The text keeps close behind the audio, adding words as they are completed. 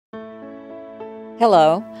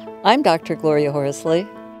Hello, I'm Dr. Gloria Horsley.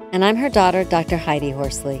 And I'm her daughter, Dr. Heidi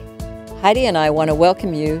Horsley. Heidi and I want to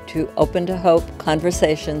welcome you to Open to Hope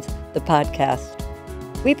Conversations, the podcast.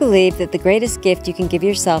 We believe that the greatest gift you can give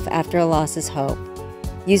yourself after a loss is hope,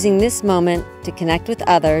 using this moment to connect with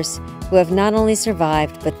others who have not only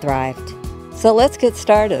survived but thrived. So let's get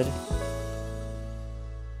started.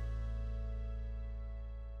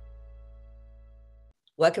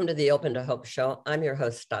 Welcome to the Open to Hope show. I'm your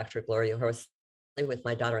host, Dr. Gloria Horsley, with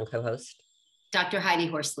my daughter and co-host, Dr. Heidi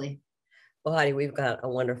Horsley. Well, Heidi, we've got a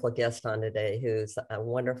wonderful guest on today who's a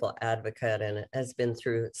wonderful advocate and has been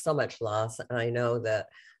through so much loss. And I know that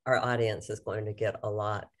our audience is going to get a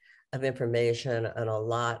lot of information and a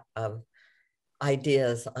lot of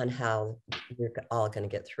ideas on how you're all going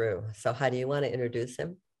to get through. So Heidi, you want to introduce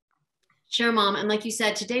him? Sure, Mom. And like you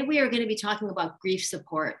said, today we are going to be talking about grief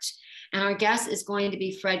support. And our guest is going to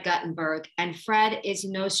be Fred Guttenberg. And Fred is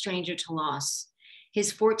no stranger to loss.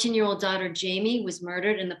 His 14-year-old daughter, Jamie, was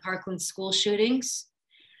murdered in the Parkland school shootings.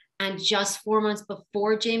 And just 4 months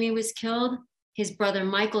before Jamie was killed, his brother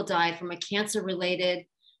Michael died from a cancer-related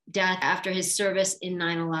death after his service in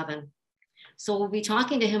 9/11. So we'll be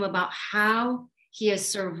talking to him about how he has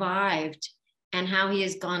survived and how he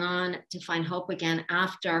has gone on to find hope again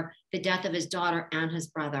after the death of his daughter and his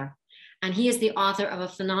brother. And he is the author of a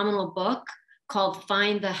phenomenal book called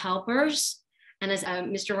Find the Helpers. And as a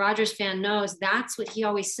Mr. Rogers fan knows, that's what he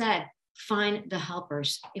always said, find the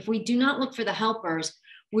helpers. If we do not look for the helpers,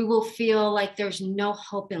 we will feel like there's no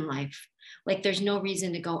hope in life, like there's no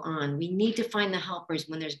reason to go on. We need to find the helpers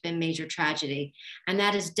when there's been major tragedy. And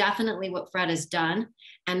that is definitely what Fred has done.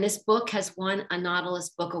 And this book has won a Nautilus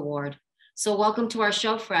Book Award. So welcome to our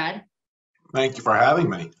show, Fred. Thank you for having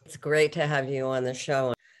me. It's great to have you on the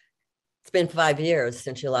show. It's been 5 years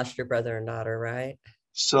since you lost your brother and daughter, right?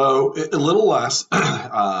 So a little less.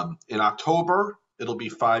 In October, it'll be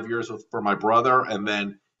 5 years for my brother, and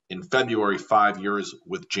then in February, 5 years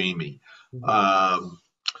with Jamie. Mm-hmm.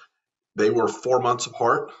 They were 4 months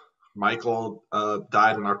apart. Michael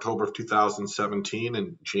died in October of 2017,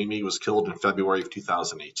 and Jamie was killed in February of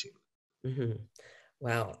 2018. Mm-hmm.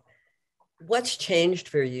 Wow. What's changed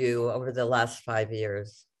for you over the last 5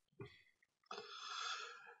 years?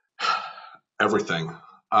 Everything.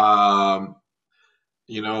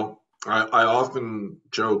 I often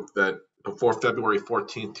joke that before February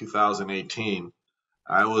 14th, 2018,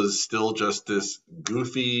 I was still just this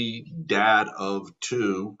goofy dad of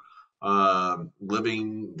two,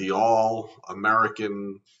 living the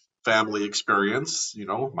all-American family experience. You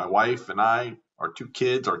know, my wife and I, our two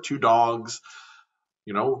kids, our two dogs,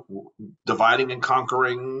 dividing and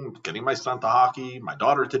conquering, getting my son to hockey, my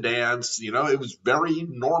daughter to dance. It was very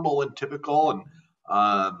normal and typical. And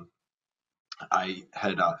I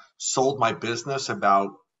had sold my business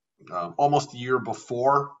about almost a year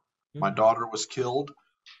before my daughter was killed.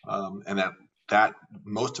 And that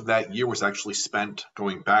most of that year was actually spent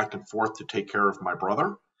going back and forth to take care of my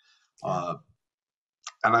brother. And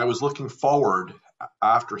I was looking forward,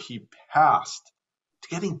 after he passed, to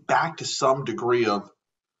getting back to some degree of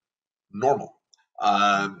normal,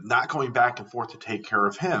 not going back and forth to take care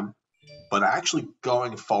of him, but actually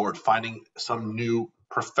going forward, finding some new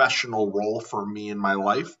professional role for me in my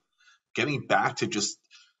life, getting back to just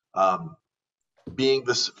being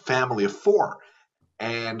this family of four.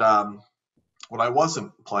 And what I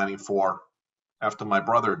wasn't planning for after my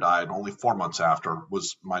brother died, only 4 months after,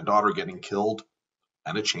 was my daughter getting killed,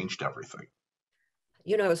 and it changed everything.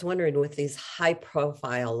 I was wondering, with these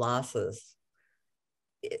high-profile losses,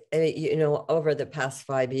 over the past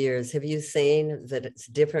 5 years, have you seen that it's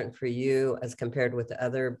different for you as compared with the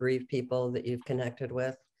other bereaved people that you've connected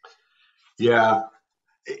with? Yeah,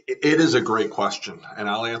 it is a great question, and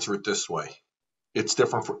I'll answer it this way. It's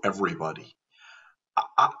different for everybody.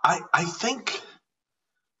 I think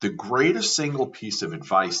the greatest single piece of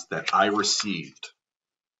advice that I received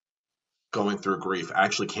going through grief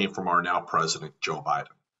actually came from our now president, Joe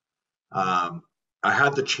Biden. I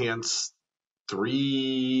had the chance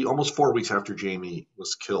almost 4 weeks after Jamie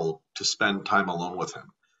was killed to spend time alone with him.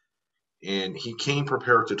 And he came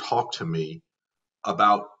prepared to talk to me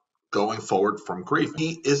about going forward from grief.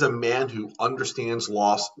 He is a man who understands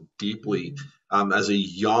loss deeply. As a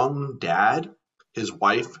young dad, his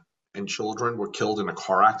wife and children were killed in a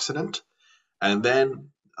car accident. And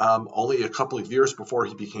then only a couple of years before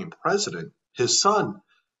he became president, his son,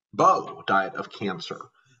 Bo, died of cancer.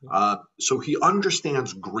 So he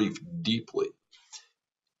understands grief deeply.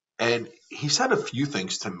 And he said a few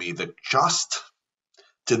things to me that just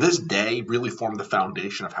to this day really formed the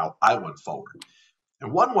foundation of how I went forward.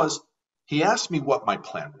 And one was, he asked me what my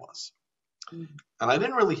plan was. And I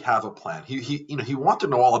didn't really have a plan. He wanted to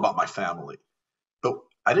know all about my family, but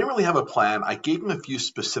I didn't really have a plan. I gave him a few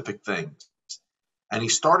specific things, and he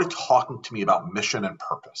started talking to me about mission and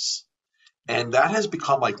purpose. And that has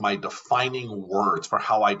become like my defining words for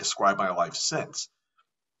how I describe my life since.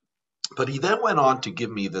 But he then went on to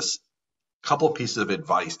give me this couple pieces of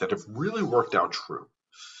advice that have really worked out true.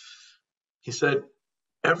 He said,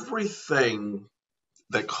 everything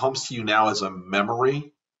that comes to you now as a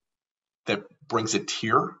memory that brings a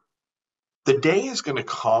tear, the day is going to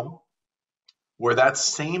come where that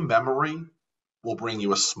same memory will bring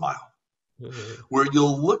you a smile, where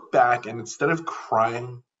you'll look back and instead of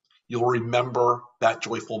crying, you'll remember that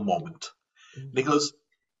joyful moment. And he goes,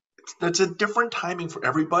 that's a different timing for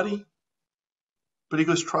everybody, but he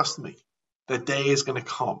goes, trust me, that day is going to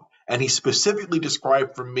come. And he specifically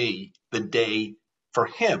described for me the day for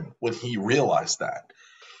him when he realized that.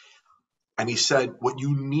 And he said, what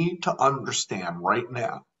you need to understand right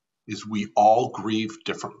now is we all grieve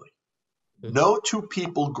differently. No two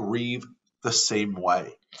people grieve the same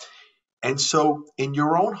way. And so in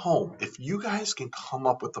your own home, if you guys can come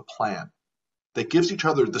up with a plan that gives each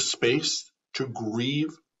other the space to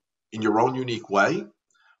grieve in your own unique way,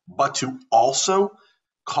 but to also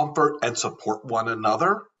comfort and support one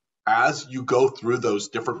another as you go through those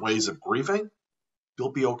different ways of grieving,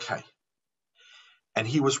 you'll be okay. And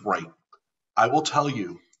he was right. I will tell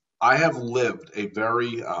you, I have lived a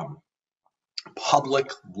very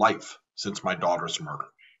public life since my daughter's murder.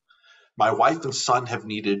 My wife and son have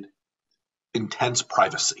needed intense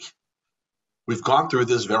privacy. We've gone through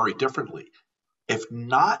this very differently. If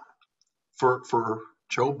not for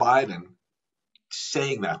Joe Biden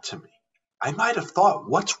saying that to me, I might have thought,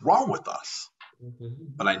 what's wrong with us?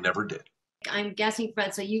 But I never did. I'm guessing,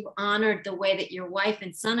 Fred, so you've honored the way that your wife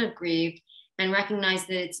and son have grieved and recognized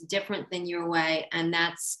that it's different than your way, and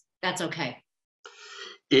that's okay.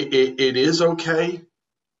 It is okay.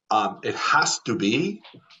 It has to be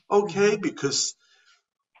okay because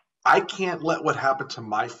I can't let what happened to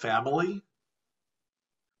my family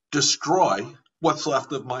destroy what's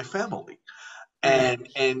left of my family. And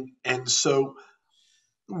so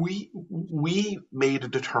we made a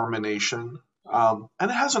determination, and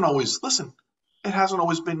it hasn't always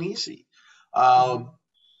been easy.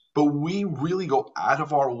 But we really go out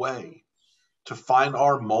of our way to find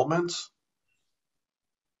our moments,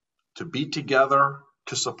 to be together,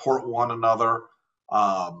 to support one another,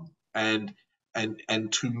 and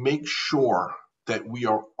to make sure that we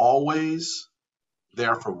are always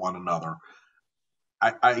there for one another.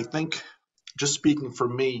 I think, just speaking for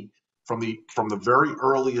me, from the very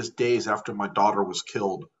earliest days after my daughter was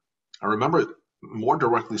killed, I remember more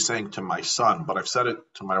directly saying to my son, but I've said it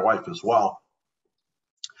to my wife as well,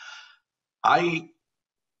 I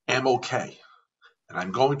am okay, and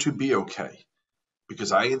I'm going to be okay,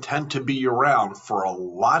 because I intend to be around for a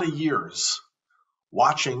lot of years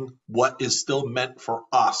watching what is still meant for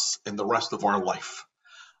us in the rest of our life.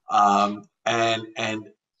 And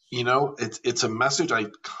you know, it's a message I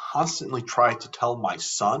constantly try to tell my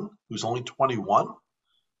son, who's only 21,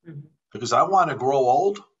 because I want to grow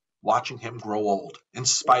old watching him grow old in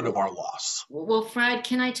spite of our loss. Well, Fred,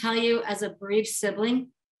 can I tell you, as a bereaved sibling,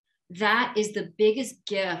 that is the biggest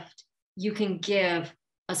gift you can give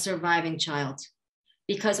a surviving child.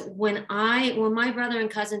 Because when my brother and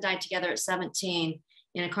cousin died together at 17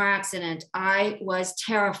 in a car accident, I was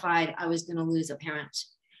terrified I was going to lose a parent,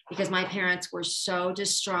 because my parents were so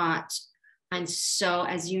distraught and so,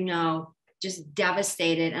 as you know, just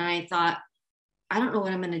devastated. And I thought, I don't know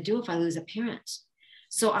what I'm going to do if I lose a parent.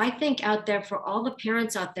 So I think out there, for all the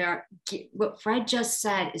parents out there, what Fred just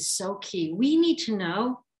said is so key. We need to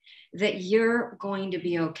know that you're going to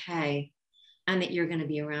be okay and that you're going to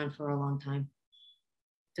be around for a long time.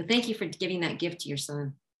 So thank you for giving that gift to your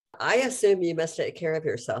son. I assume you must take care of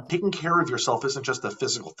yourself. Taking care of yourself isn't just a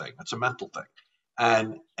physical thing, it's a mental thing.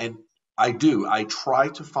 And I try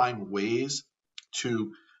to find ways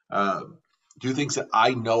to do things that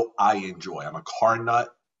I know I enjoy. I'm a car nut.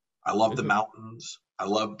 I love the mountains. I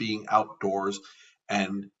love being outdoors.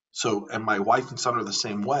 And my wife and son are the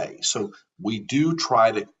same way. So we do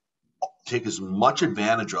try to take as much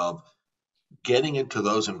advantage of getting into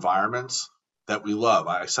those environments that we love.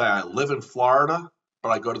 I say I live in Florida, but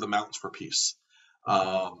I go to the mountains for peace.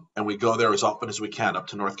 And we go there as often as we can, up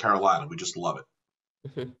to North Carolina. We just love it.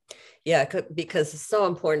 Yeah, because it's so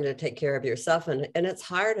important to take care of yourself. And it's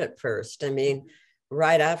hard at first. I mean,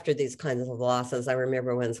 right after these kinds of losses, I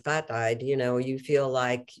remember when Scott died, you know, you feel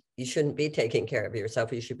like you shouldn't be taking care of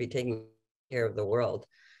yourself. You should be taking care of the world.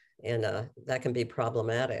 And that can be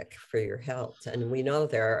problematic for your health. And we know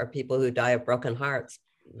there are people who die of broken hearts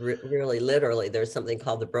really literally, there's something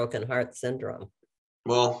called the broken heart syndrome.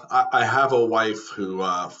 Well, I have a wife who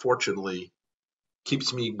fortunately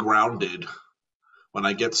keeps me grounded when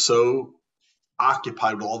I get so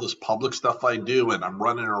occupied with all this public stuff I do and I'm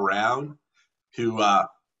running around, who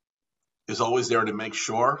is always there to make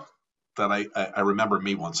sure that I remember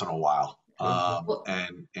me once in a while. Mhm. Well,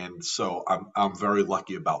 And so I'm very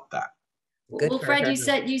lucky about that. Good well, for Fred,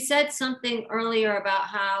 her. you said something earlier about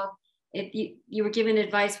how if you were given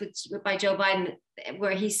advice by Joe Biden,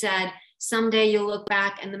 where he said someday you'll look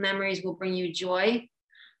back and the memories will bring you joy.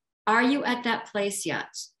 Are you at that place yet?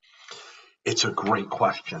 It's a great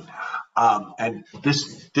question. And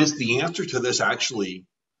the answer to this actually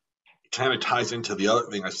kind of ties into the other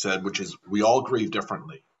thing I said, which is we all grieve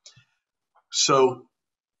differently. So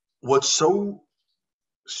what's so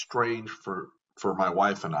strange for my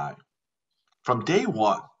wife and I, from day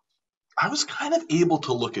one, I was kind of able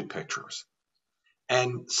to look at pictures,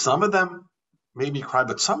 and some of them made me cry,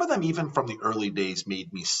 but some of them, even from the early days,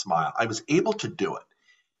 made me smile. I was able to do it.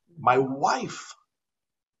 My wife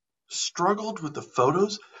struggled with the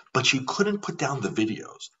photos, but she couldn't put down the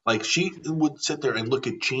videos. Like she would sit there and look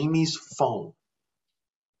at Jamie's phone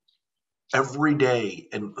every day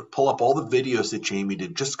and pull up all the videos that Jamie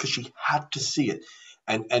did just because she had to see it.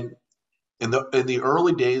 And in the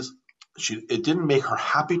early days, it didn't make her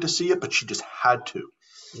happy to see it, but she just had to.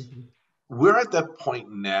 Mhm. We're at that point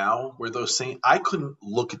now where those same I couldn't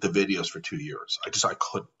look at the videos for 2 years. I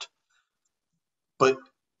couldn't. But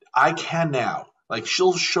I can now. Like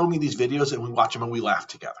she'll show me these videos and we watch them and we laugh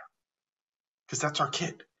together because that's our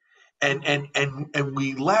kid. And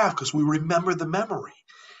we laugh because we remember the memory.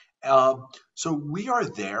 So we are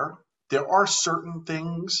there. There are certain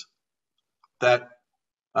things that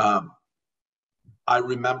um, I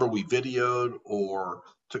remember we videoed or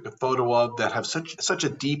took a photo of that have such a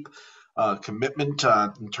deep commitment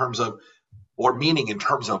in terms of or meaning in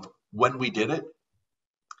terms of when we did it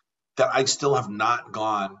that I still have not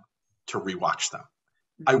gone to rewatch them.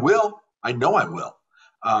 I will. I know I will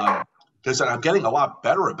because I'm getting a lot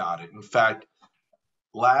better about it. In fact,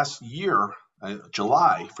 last year,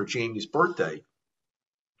 July, for Jamie's birthday,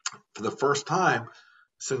 for the first time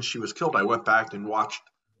since she was killed, I went back and watched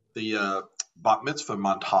the bat mitzvah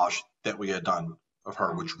montage that we had done of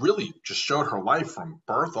her, which really just showed her life from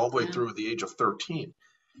birth all the way through the age of 13.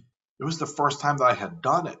 It was the first time that I had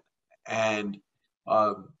done it. And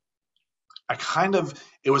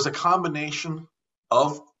it was a combination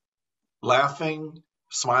of laughing,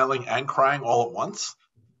 smiling, and crying all at once.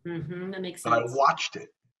 That makes But I sense. watched it,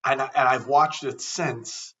 and I've watched it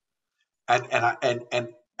since, and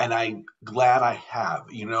I'm glad I have.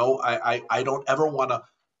 I don't ever want to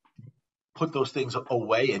put those things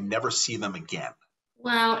away and never see them again.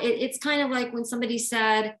 Well, it's kind of like when somebody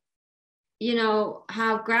said,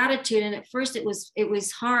 have gratitude, and at first it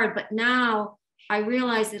was hard, but now I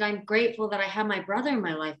realize that I'm grateful that I have my brother in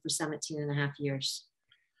my life for 17 and a half years.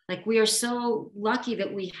 Like we are so lucky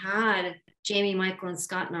that we had Jamie, Michael, and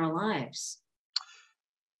Scott in our lives.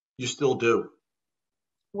 You still do.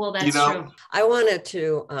 Well, You that's know, true. I wanted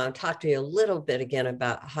to talk to you a little bit again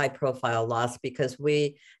about high profile loss because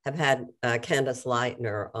we have had Candace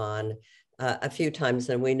Leitner on a few times,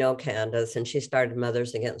 and we know Candace, and she started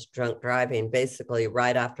Mothers Against Drunk Driving basically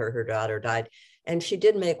right after her daughter died. And she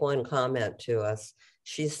did make one comment to us.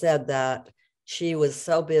 She said that she was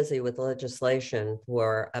so busy with legislation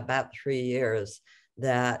for about 3 years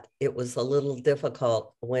that it was a little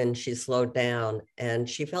difficult when she slowed down, and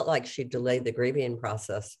she felt like she delayed the grieving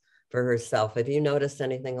process for herself. Have you noticed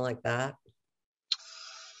anything like that?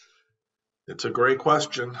 it's a great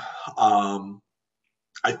question.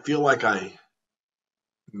 I feel like I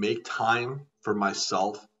make time for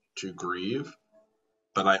myself to grieve,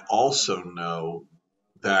 but I also know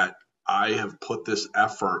that I have put this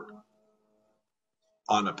effort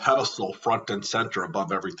on a pedestal front and center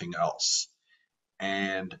above everything else.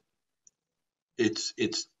 And it's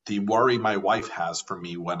the worry my wife has for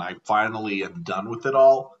me when I finally am done with it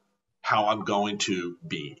all, how I'm going to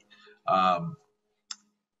be. Um,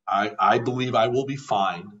 I believe I will be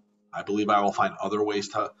fine. I believe I will find other ways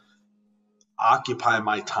to occupy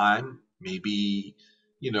my time. Maybe,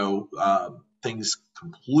 things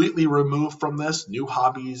completely removed from this, new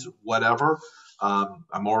hobbies, whatever.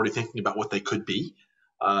 I'm already thinking about what they could be.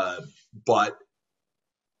 But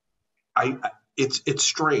it's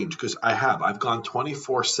strange because I've gone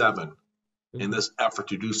 24/7 in Mhm. this effort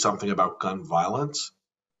to do something about gun violence,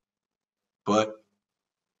 but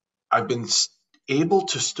I've been able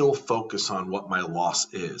to still focus on what my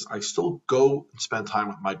loss is. I still go and spend time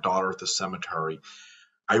with my daughter at the cemetery.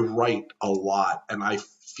 I write a lot, and I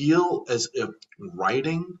feel as if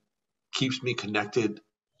writing keeps me connected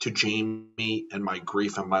to Jamie and my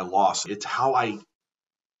grief and my loss. It's how I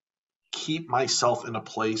keep myself in a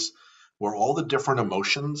place where all the different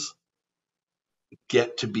emotions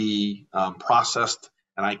get to be processed,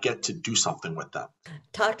 and I get to do something with them.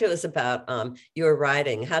 Talk to us about your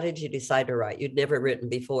writing. How did you decide to write? You'd never written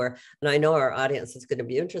before. And I know our audience is going to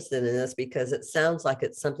be interested in this because it sounds like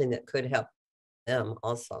it's something that could help them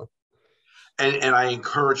also. And I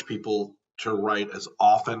encourage people to write as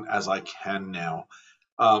often as I can now.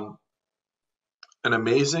 Um, an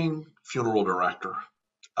amazing funeral director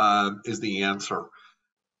is the answer.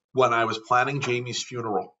 When I was planning Jamie's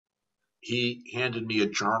funeral, he handed me a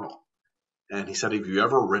journal and he said, "Have you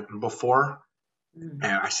ever written before?" And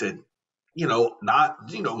I said, not,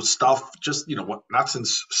 stuff, just, not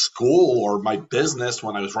since school or my business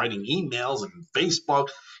when I was writing emails and Facebook.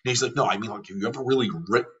 And he's like, "No, I mean, like, have you ever really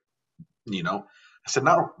written, I said,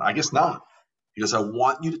 "No, I guess not." He goes, "I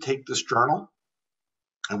want you to take this journal,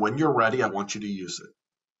 and when you're ready, I want you to use it."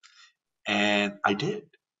 And I did.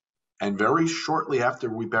 And very shortly after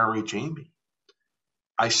we buried Jamie,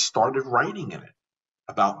 I started writing in it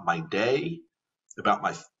about my day, about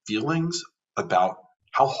my feelings, about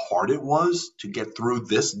how hard it was to get through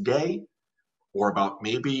this day, or about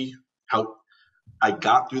maybe how I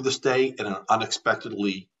got through this day in an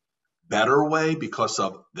unexpectedly better way because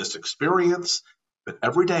of this experience. But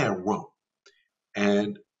every day I wrote.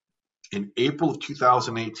 And in April of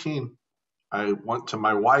 2018, I went to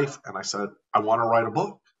my wife and I said, "I want to write a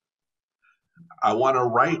book. I want to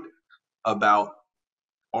write about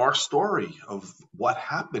our story of what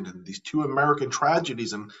happened in these two American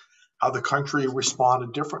tragedies and how the country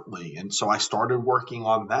responded differently." And so I started working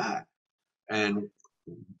on that and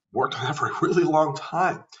worked on that for a really long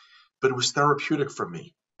time, but it was therapeutic for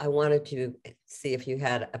me. I wanted to see if you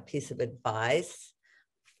had a piece of advice,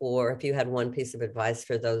 or if you had one piece of advice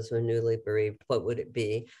for those who are newly bereaved, what would it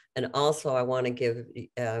be? And also I want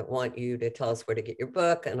you to tell us where to get your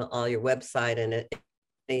book and all your website and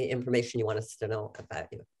any information you want us to know about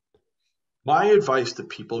you. My advice to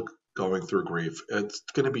people going through grief, it's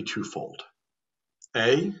going to be twofold.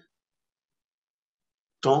 A,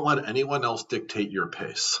 don't let anyone else dictate your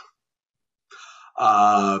pace.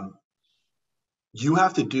 You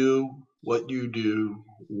have to do what you do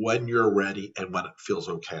when you're ready and when it feels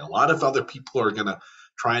okay. A lot of other people are going to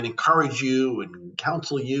try and encourage you and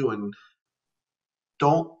counsel you, and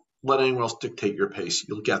don't let anyone else dictate your pace.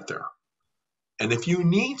 You'll get there. And if you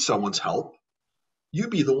need someone's help, you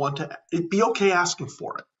be the one to be okay asking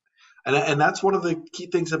for it. And that's one of the key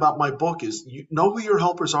things about my book is you know who your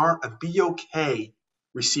helpers are and be okay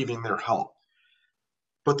receiving their help.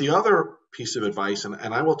 But the other piece of advice,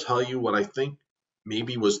 and I will tell you what I think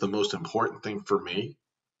maybe was the most important thing for me,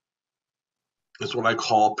 is what I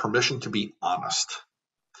call permission to be honest.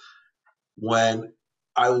 When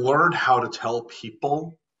I learned how to tell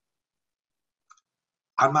people,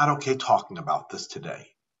 "I'm not okay talking about this today,"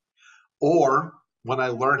 or when I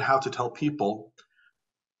learned how to tell people,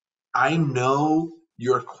 "I know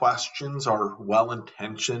your questions are well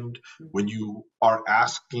intentioned when you are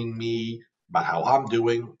asking me about how I'm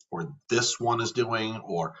doing, or this one is doing,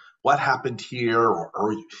 or what happened here,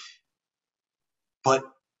 but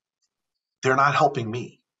they're not helping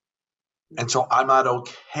me. And so I'm not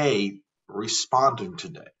okay responding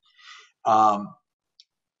today."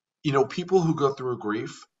 People who go through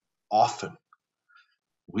grief, often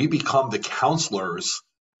we become the counselors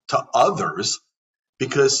to others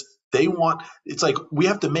because it's like we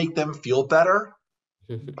have to make them feel better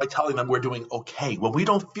by telling them we're doing okay when we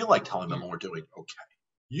don't feel like telling them we're doing okay.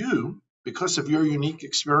 Because of your unique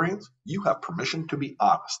experience, you have permission to be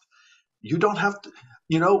honest. You don't have to,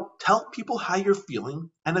 tell people how you're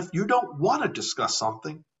feeling. And if you don't want to discuss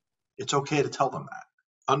something, it's okay to tell them that.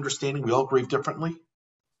 Understanding we all grieve differently.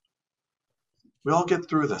 We all get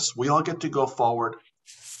through this. We all get to go forward.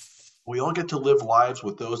 We all get to live lives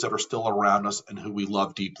with those that are still around us and who we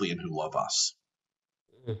love deeply and who love us.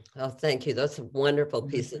 Oh, thank you. That's a wonderful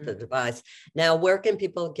piece of advice. Now, where can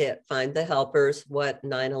people find the helpers? What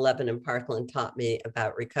 9/11 in Parkland taught me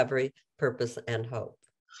about recovery, purpose, and hope.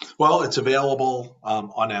 Well, it's available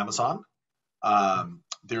on Amazon.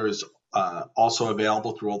 There is also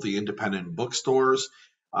available through all the independent bookstores.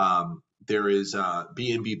 There is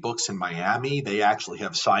B&B Books in Miami. They actually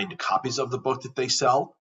have signed copies of the book that they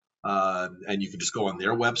sell. And you can just go on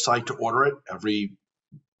their website to order it. Every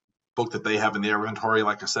book that they have in their inventory,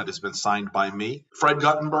 like I said, has been signed by me.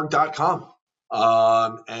 FredGuttenberg.com.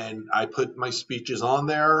 And I put my speeches on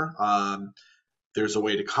there. There's a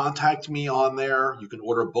way to contact me on there. You can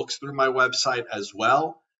order books through my website as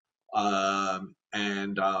well. Yeah,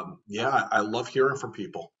 I love hearing from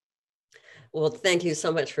people. Well, thank you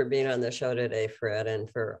so much for being on the show today, Fred, and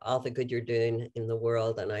for all the good you're doing in the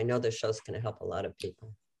world. And I know the show's going to help a lot of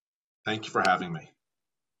people. Thank you for having me.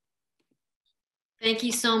 Thank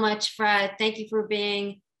you so much, Fred. Thank you for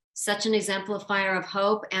being such an exemplifier of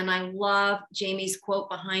hope. And I love Jamie's quote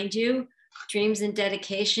behind you. Dreams and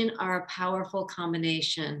dedication are a powerful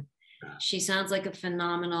combination. She sounds like a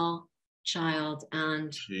phenomenal child,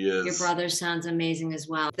 and your brother sounds amazing as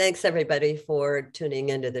well. Thanks everybody for tuning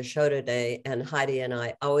into the show today. And Heidi and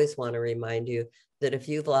I always want to remind you that if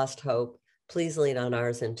you've lost hope, please lean on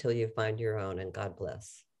ours until you find your own, and God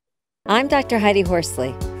bless. I'm Dr. Heidi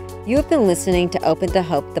Horsley. You have been listening to Open to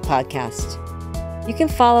Hope, the podcast. You can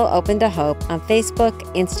follow Open to Hope on Facebook,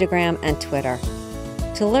 Instagram, and Twitter.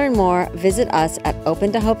 To learn more, visit us at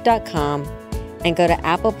opentohope.com and go to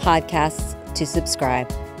Apple Podcasts to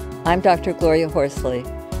subscribe. I'm Dr. Gloria Horsley.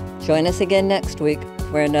 Join us again next week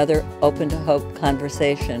for another Open to Hope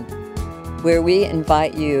conversation, where we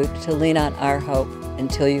invite you to lean on our hope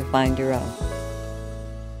until you find your own.